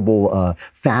terrible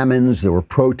famines. There were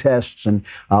protests and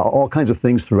all kinds of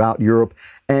things throughout Europe.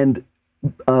 And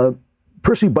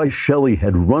Percy Bysshe Shelley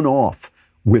had run off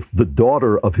with the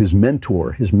daughter of his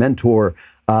mentor. His mentor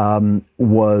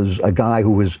was a guy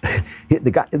who was,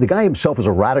 the guy himself was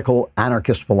a radical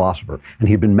anarchist philosopher, and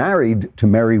he'd been married to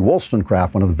Mary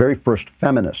Wollstonecraft, one of the very first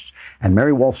feminists. And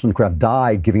Mary Wollstonecraft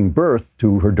died giving birth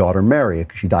to her daughter Mary.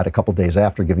 She died a couple days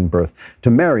after giving birth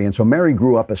to Mary. And so Mary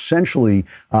grew up essentially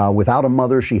without a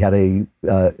mother. She had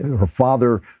her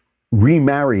father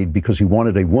remarried because he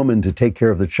wanted a woman to take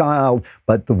care of the child,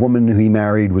 but the woman who he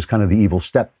married was kind of the evil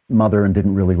stepmother and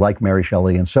didn't really like Mary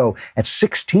Shelley. And so at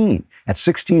 16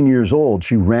 years old,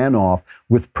 she ran off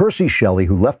with Percy Shelley,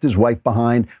 who left his wife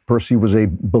behind. Percy was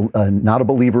not a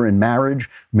believer in marriage.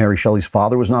 Mary Shelley's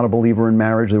father was not a believer in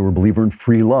marriage. They were a believer in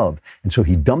free love. And so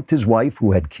he dumped his wife,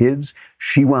 who had kids.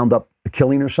 She wound up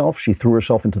killing herself. She threw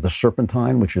herself into the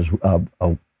Serpentine, which is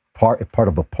part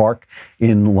of a park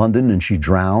in London, and she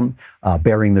drowned,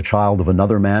 bearing the child of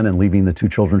another man and leaving the two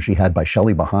children she had by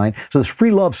Shelley behind. So this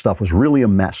free love stuff was really a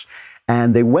mess.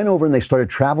 And they went over and they started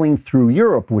traveling through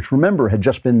Europe, which, remember, had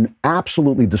just been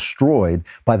absolutely destroyed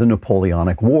by the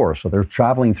Napoleonic War. So they're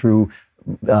traveling through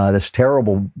this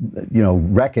terrible,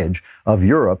 wreckage of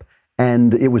Europe.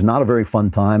 And it was not a very fun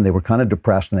time. They were kind of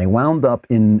depressed, and they wound up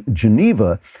in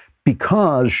Geneva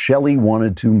because Shelley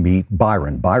wanted to meet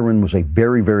Byron. Byron was a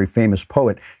very, very famous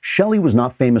poet. Shelley was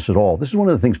not famous at all. This is one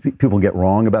of the things people get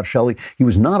wrong about Shelley. He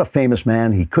was not a famous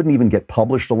man. He couldn't even get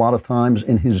published a lot of times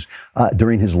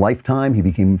during his lifetime. He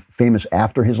became famous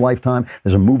after his lifetime.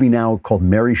 There's a movie now called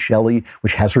Mary Shelley,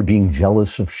 which has her being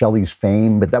jealous of Shelley's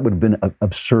fame, but that would have been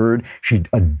absurd. She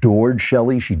adored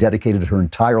Shelley. She dedicated her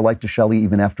entire life to Shelley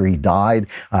even after he died.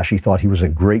 She thought he was a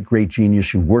great, great genius.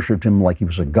 She worshipped him like he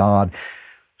was a god.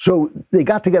 So they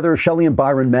got together, Shelley and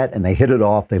Byron met, and they hit it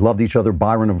off. They loved each other.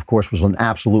 Byron, of course, was an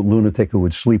absolute lunatic who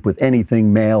would sleep with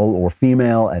anything, male or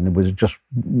female, and it was just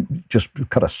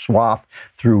cut a swath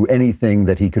through anything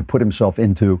that he could put himself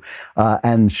into.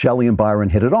 And Shelley and Byron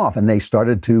hit it off, and they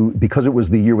started to, because it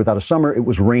was the Year Without a Summer, it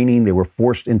was raining. They were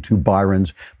forced into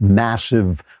Byron's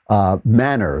massive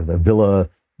manor, the Villa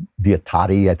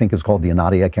Diodati, I think it's called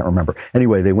Diodati, I can't remember.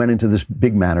 Anyway, they went into this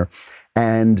big manor,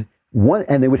 and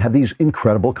they would have these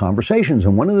incredible conversations.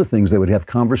 And one of the things they would have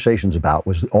conversations about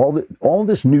was all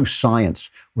this new science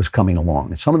was coming along.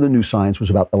 And some of the new science was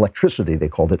about electricity. They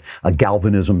called it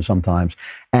galvanism sometimes.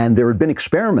 And there had been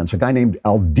experiments. A guy named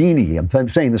Aldini, I'm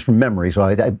saying this from memory, so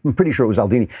I'm pretty sure it was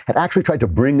Aldini, had actually tried to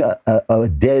bring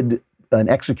an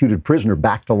executed prisoner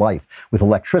back to life with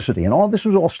electricity. And all this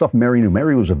was all stuff Mary knew.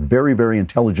 Mary was a very, very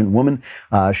intelligent woman.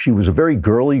 She was a very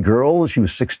girly girl. She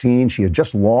was 16. She had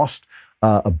just lost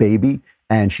a baby,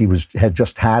 and she had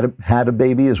just had a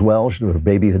baby as well. Her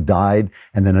baby had died,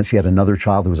 and then she had another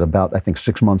child who was about, I think,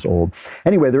 6 months old.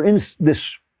 Anyway, they're in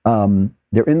this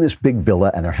big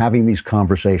villa, and they're having these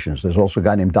conversations. There's also a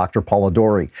guy named Dr.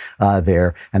 Polidori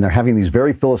there, and they're having these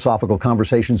very philosophical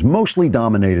conversations, mostly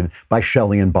dominated by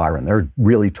Shelley and Byron. They're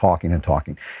really talking and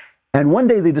talking. And one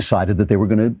day they decided that they were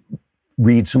going to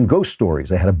read some ghost stories.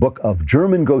 They had a book of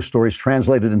German ghost stories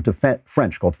translated into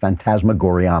French called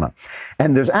Phantasmagoriana.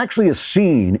 And there's actually a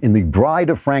scene in The Bride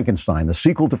of Frankenstein, the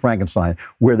sequel to Frankenstein,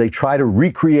 where they try to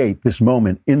recreate this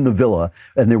moment in the villa.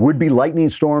 And there would be lightning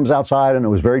storms outside, and it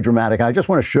was very dramatic. I just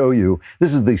want to show you,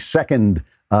 this is the second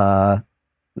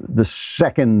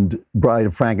Bride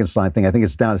of Frankenstein thing. I think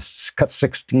it's down to cut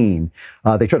 16.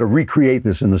 They try to recreate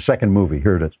this in the second movie.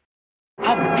 Here it is.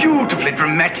 How beautifully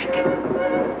dramatic.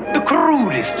 The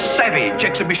crudest, savage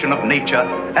exhibition of nature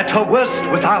at her worst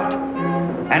without,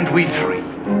 and we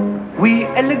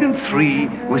elegant three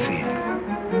within.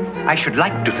 I should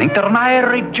like to think that an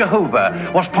irate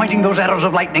Jehovah was pointing those arrows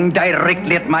of lightning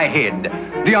directly at my head,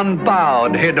 the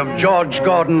unbowed head of George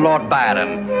Gordon Lord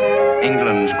Byron,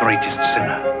 England's greatest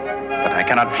sinner. But I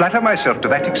cannot flatter myself to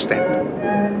that extent.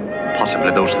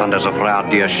 Possibly those thunders of our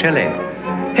dear Shelley,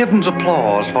 heaven's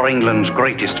applause for England's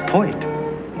greatest poet.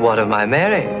 What of my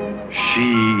Mary?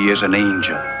 She is an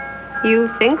angel. You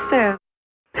think so?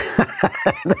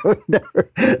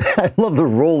 I love the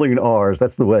rolling R's.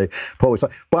 That's the way poets.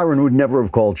 Byron would never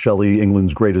have called Shelley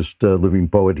England's greatest living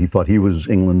poet. He thought he was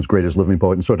England's greatest living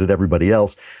poet, and so did everybody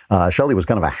else. Shelley was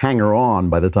kind of a hanger-on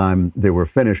by the time they were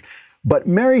finished. But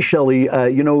Mary Shelley,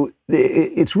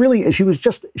 it's really she was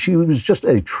just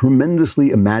a tremendously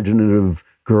imaginative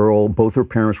girl. Both her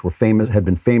parents were had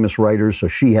been famous writers, so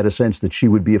she had a sense that she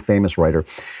would be a famous writer.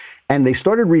 And they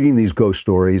started reading these ghost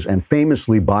stories, and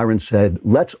famously Byron said,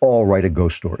 let's all write a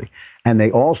ghost story. And they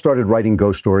all started writing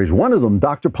ghost stories. One of them,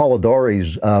 Dr.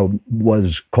 Polidori's,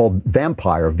 was called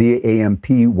Vampire,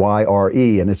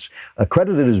 Vampyre, and it's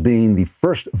credited as being the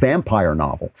first vampire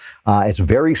novel. It's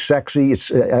very sexy.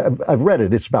 I've read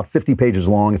it. It's about 50 pages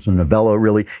long. It's a novella,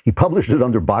 really. He published it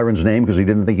under Byron's name because he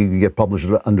didn't think he could get published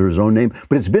under his own name.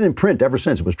 But it's been in print ever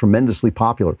since. It was tremendously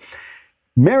popular.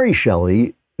 Mary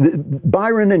Shelley,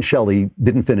 Byron and Shelley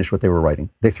didn't finish what they were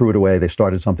writing. They threw it away. They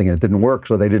started something and it didn't work,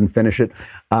 so they didn't finish it.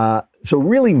 So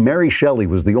really, Mary Shelley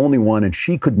was the only one, and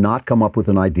she could not come up with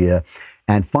an idea.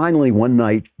 And finally, one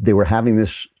night, they were having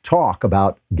this talk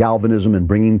about galvanism and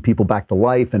bringing people back to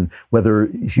life, and whether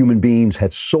human beings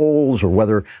had souls or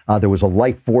whether there was a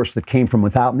life force that came from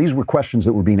without. And these were questions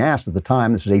that were being asked at the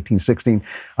time. This is 1816,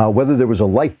 whether there was a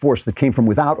life force that came from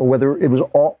without or whether it was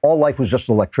all life was just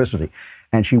electricity.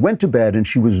 And she went to bed, and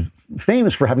she was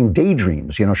famous for having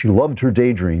daydreams. You know, she loved her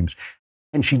daydreams.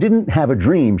 And she didn't have a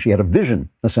dream. She had a vision,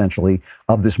 essentially,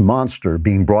 of this monster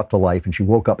being brought to life. And she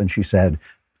woke up and she said,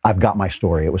 I've got my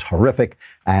story. It was horrific.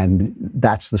 And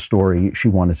that's the story she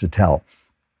wanted to tell.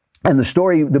 And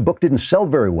the book didn't sell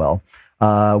very well.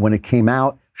 When it came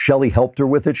out, Shelley helped her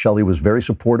with it. Shelley was very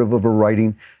supportive of her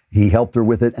writing. He helped her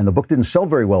with it. And the book didn't sell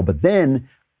very well. But then,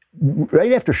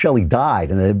 right after Shelley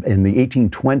died in the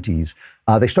 1820s,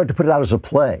 they started to put it out as a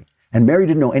play. And Mary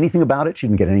didn't know anything about it. She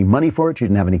didn't get any money for it. She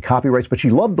didn't have any copyrights, but she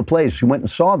loved the plays. She went and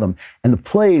saw them, and the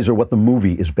plays are what the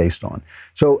movie is based on.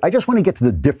 So I just want to get to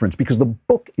the difference, because the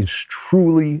book is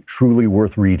truly, truly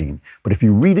worth reading. But if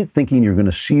you read it thinking you're going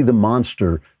to see the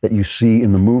monster that you see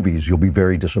in the movies, you'll be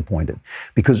very disappointed.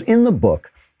 Because in the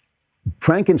book,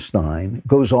 Frankenstein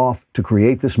goes off to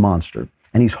create this monster,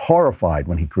 and he's horrified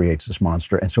when he creates this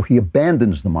monster, and so he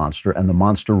abandons the monster, and the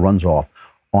monster runs off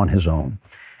on his own.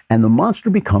 And the monster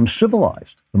becomes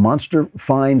civilized. The monster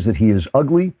finds that he is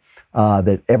ugly,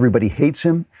 that everybody hates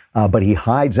him, but he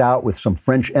hides out with some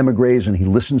French emigres and he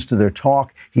listens to their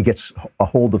talk. He gets a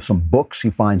hold of some books. He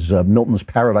finds Milton's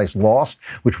Paradise Lost,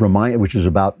 which is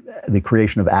about the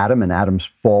creation of Adam and Adam's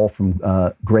fall from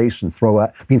grace and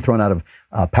being thrown out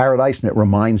of paradise, and it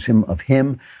reminds him of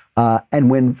him. And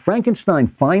when Frankenstein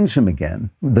finds him again,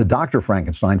 the Dr.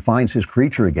 Frankenstein finds his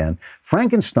creature again,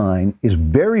 Frankenstein is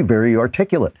very, very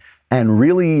articulate and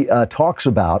really talks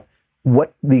about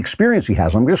what the experience he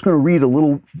has. I'm just going to read a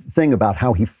little thing about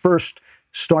how he first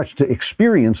starts to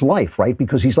experience life, right?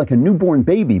 Because he's like a newborn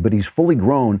baby, but he's fully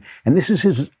grown. And this is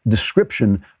his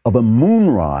description of a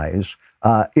moonrise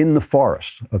in the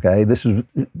forest, okay? This is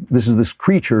this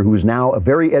creature who is now a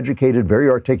very educated, very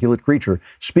articulate creature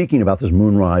speaking about this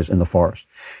moonrise in the forest.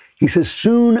 He says,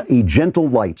 soon a gentle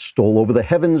light stole over the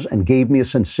heavens and gave me a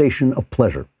sensation of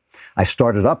pleasure. I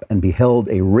started up and beheld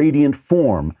a radiant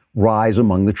form rise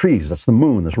among the trees. That's the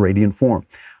moon, this radiant form.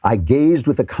 I gazed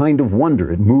with a kind of wonder.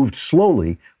 It moved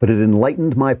slowly, but it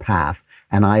enlightened my path,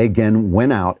 and I again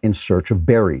went out in search of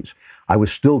berries. I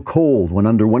was still cold when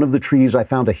under one of the trees I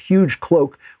found a huge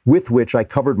cloak with which I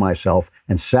covered myself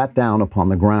and sat down upon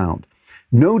the ground.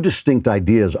 No distinct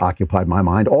ideas occupied my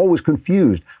mind. All was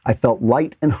confused. I felt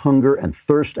light and hunger and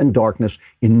thirst and darkness.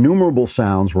 Innumerable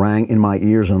sounds rang in my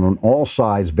ears, and on all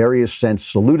sides various scents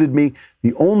saluted me.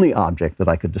 The only object that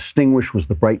I could distinguish was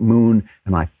the bright moon,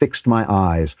 and I fixed my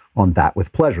eyes on that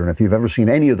with pleasure. And if you've ever seen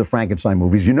any of the Frankenstein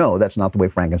movies, you know that's not the way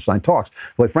Frankenstein talks.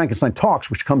 The way Frankenstein talks,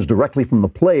 which comes directly from the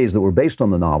plays that were based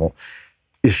on the novel,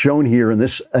 is shown here in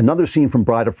this another scene from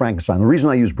Bride of Frankenstein. The reason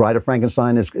I use Bride of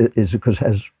Frankenstein is because it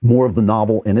has more of the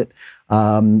novel in it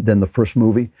than the first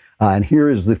movie. And here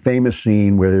is the famous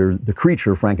scene where the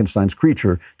creature, Frankenstein's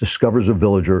creature, discovers a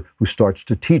villager who starts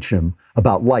to teach him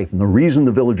about life. And the reason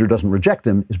the villager doesn't reject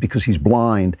him is because he's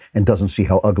blind and doesn't see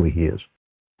how ugly he is.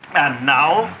 And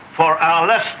now for our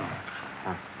lesson.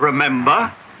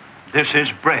 Remember, this is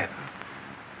bread.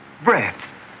 Bread.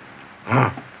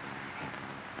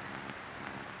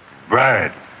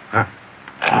 Bread.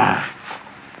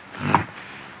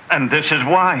 And this is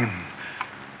wine.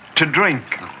 To drink.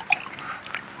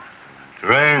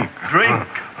 Drink. Drink.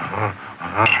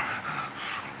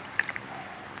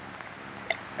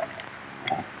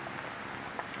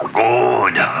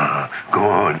 Good.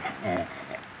 Good.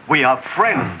 We are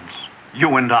friends,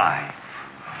 you and I.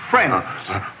 Friends.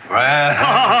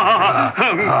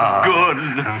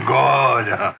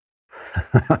 Good.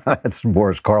 That's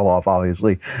Boris Karloff,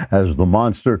 obviously, as the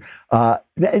monster.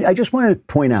 I just want to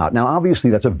point out, now, obviously,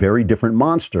 that's a very different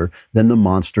monster than the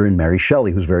monster in Mary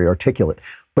Shelley, who's very articulate.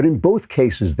 But in both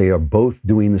cases, they are both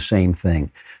doing the same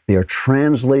thing. They are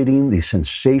translating the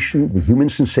human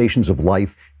sensations of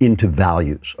life into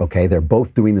values, okay? They're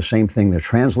both doing the same thing. They're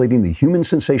translating the human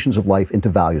sensations of life into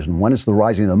values. And one is the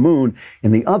rising of the moon.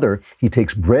 In the other, he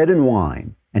takes bread and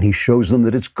wine, and he shows them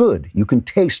that it's good. You can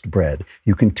taste bread.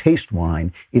 You can taste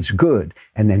wine. It's good.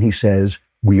 And then he says,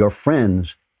 we are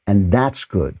friends, and that's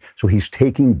good. So he's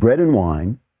taking bread and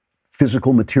wine,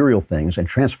 physical, material things, and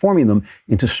transforming them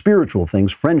into spiritual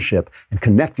things, friendship, and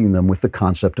connecting them with the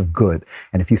concept of good.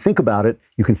 And if you think about it,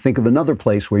 you can think of another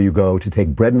place where you go to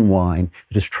take bread and wine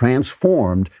that is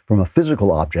transformed from a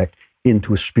physical object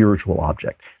into a spiritual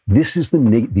object. This is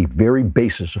the very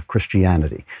basis of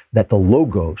Christianity, that the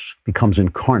Logos becomes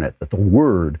incarnate, that the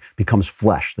Word becomes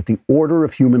flesh, that the order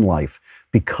of human life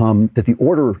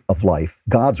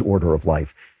God's order of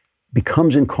life,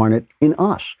 becomes incarnate in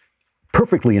us.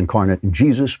 Perfectly incarnate in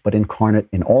Jesus, but incarnate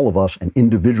in all of us and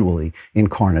individually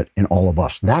incarnate in all of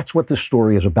us. That's what this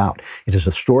story is about. It is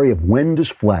a story of when does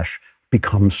flesh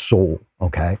become soul,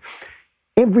 okay?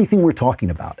 Everything we're talking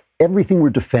about, everything we're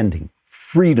defending,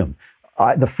 freedom,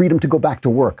 the freedom to go back to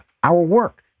work, our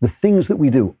work, the things that we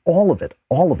do, all of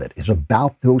it is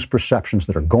about those perceptions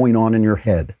that are going on in your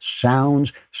head.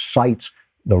 Sounds, sights,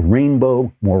 the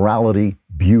rainbow, morality,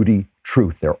 beauty,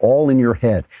 truth. They're all in your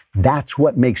head. That's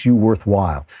what makes you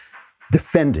worthwhile.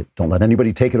 Defend it. Don't let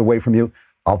anybody take it away from you.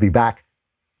 I'll be back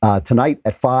tonight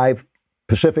at 5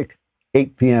 Pacific,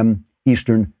 8 p.m.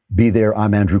 Eastern. Be there.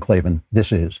 I'm Andrew Klavan.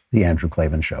 This is The Andrew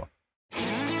Klavan Show.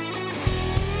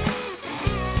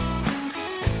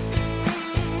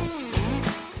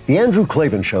 The Andrew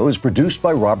Klavan Show is produced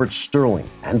by Robert Sterling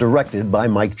and directed by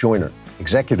Mike Joyner.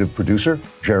 Executive producer,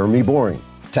 Jeremy Boring.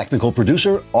 Technical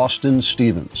producer, Austin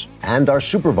Stevens. And our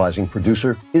supervising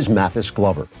producer is Mathis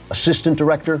Glover. Assistant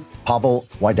director, Pavel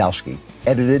Wydowski.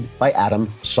 Edited by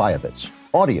Adam Sayevitz.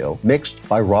 Audio mixed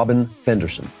by Robin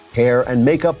Fenderson. Hair and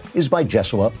makeup is by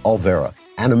Jesua Alvera.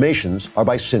 Animations are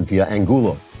by Cynthia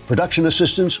Angulo. Production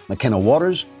assistants, McKenna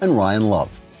Waters and Ryan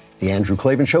Love. The Andrew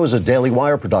Klavan Show is a Daily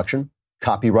Wire production.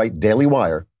 Copyright Daily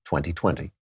Wire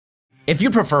 2020. If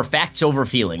you prefer facts over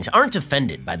feelings, aren't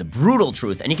offended by the brutal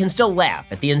truth, and you can still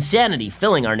laugh at the insanity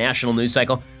filling our national news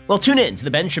cycle, well, tune in to The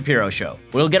Ben Shapiro Show,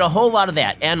 where you'll get a whole lot of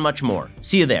that and much more.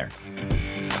 See you there.